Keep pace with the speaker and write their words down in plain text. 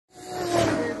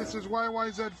This is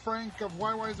YYZ Frank of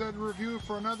YYZ Review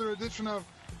for another edition of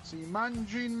Si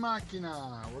Mangi in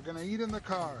Macchina. We're gonna eat in the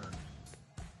car.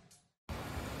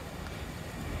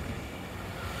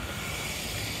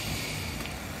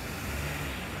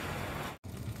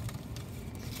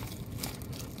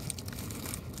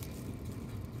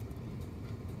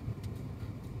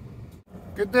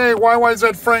 Good day,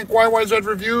 YYZ Frank, YYZ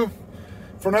Review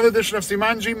for another edition of Si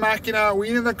Mangi in Macchina.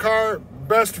 We eat in the car.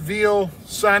 Best veal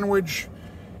sandwich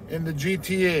in the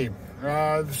GTA.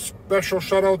 Special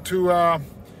shout out to,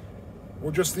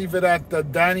 we'll just leave it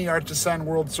at Danny Artisan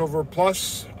World Silver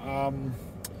Plus,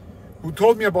 who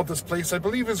told me about this place. I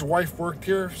believe his wife worked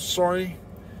here. Sorry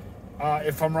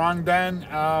if I'm wrong, Dan.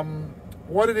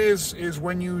 What it is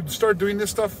when you start doing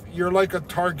this stuff, you're like a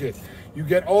target. You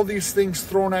get all these things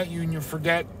thrown at you and you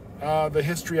forget the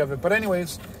history of it. But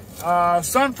anyways,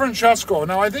 San Francesco.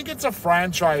 Now, I think it's a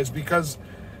franchise because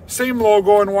same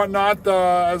logo and whatnot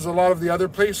as a lot of the other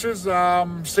places.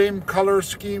 Same color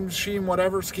scheme,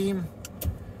 whatever scheme.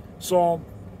 So,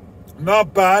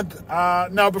 not bad.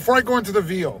 Now, before I go into the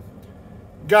veal,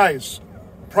 guys,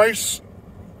 prices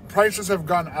have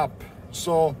gone up.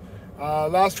 So,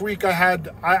 last week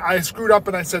I screwed up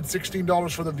and I said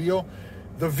 $16 for the veal.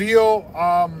 The veal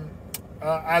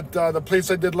at the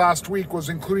place I did last week was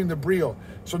including the brio.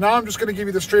 So now I'm just going to give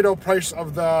you the straight out price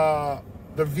of the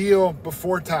veal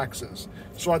before taxes.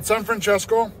 So at San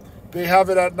Francesco, they have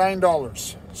it at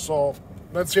 $9. So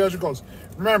let's see how it goes.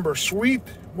 Remember, sweet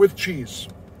with cheese.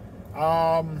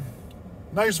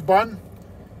 Nice bun.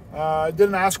 I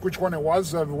didn't ask which one it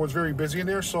was. I was very busy in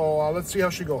there. So let's see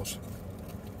how she goes.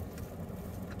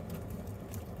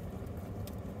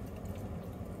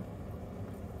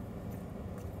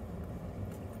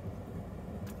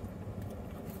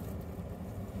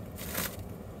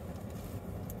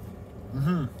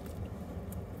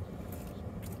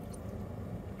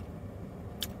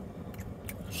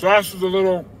 Sauce is a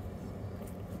little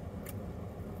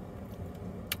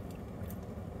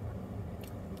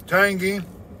tangy.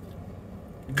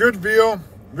 Good veal,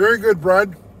 very good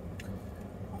bread.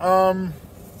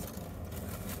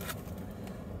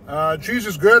 Cheese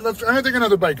is good. I'm gonna take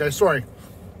another bite, guys. Sorry.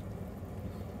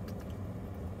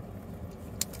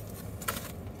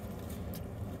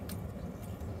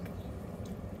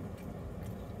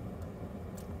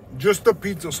 Just a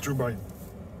pizza stew bite.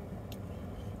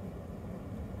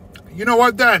 You know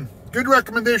what, Dan? Good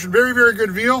recommendation. Very, very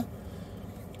good veal.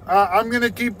 I'm going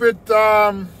to keep it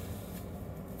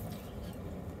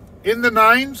in the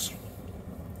 9s.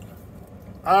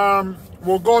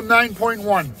 We'll go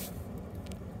 9.1.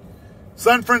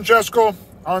 San Francesco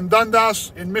on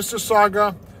Dundas in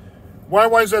Mississauga.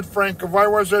 YYZ Frank of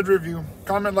YYZ Review.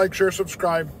 Comment, like, share,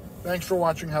 subscribe. Thanks for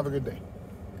watching. Have a good day.